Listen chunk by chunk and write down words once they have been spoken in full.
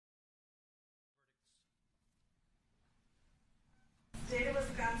State of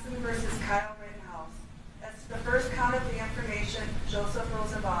Wisconsin versus Kyle Rittenhouse. As to the first count of the information, Joseph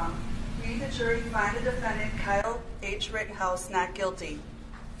Rosenbaum. We, the jury, find the defendant, Kyle H. Rittenhouse, not guilty.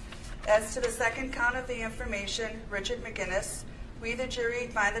 As to the second count of the information, Richard McGinnis. We, the jury,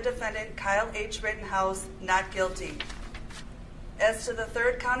 find the defendant, Kyle H. Rittenhouse, not guilty. As to the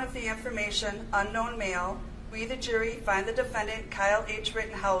third count of the information, unknown male, we, the jury, find the defendant, Kyle H.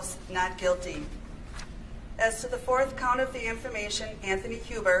 Rittenhouse, not guilty. As to the fourth count of the information, Anthony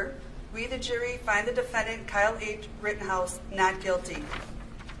Huber, we, the jury, find the defendant, Kyle H. Rittenhouse, not guilty.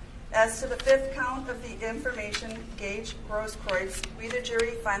 As to the fifth count of the information, Gage Grosskreutz, we, the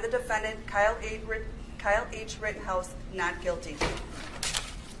jury, find the defendant, Kyle H. Rittenhouse, not guilty.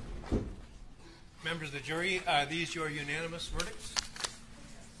 Members of the jury, are these your unanimous verdicts?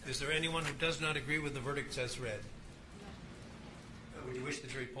 Is there anyone who does not agree with the verdicts as read? Would you wish the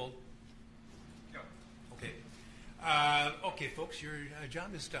jury polled? No. Okay. Okay, folks, your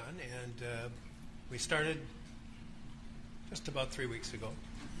job is done, and we started just about 3 weeks ago.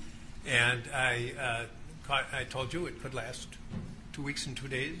 And I told you it could last 2 weeks and 2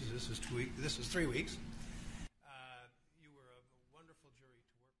 days. This is 3 weeks.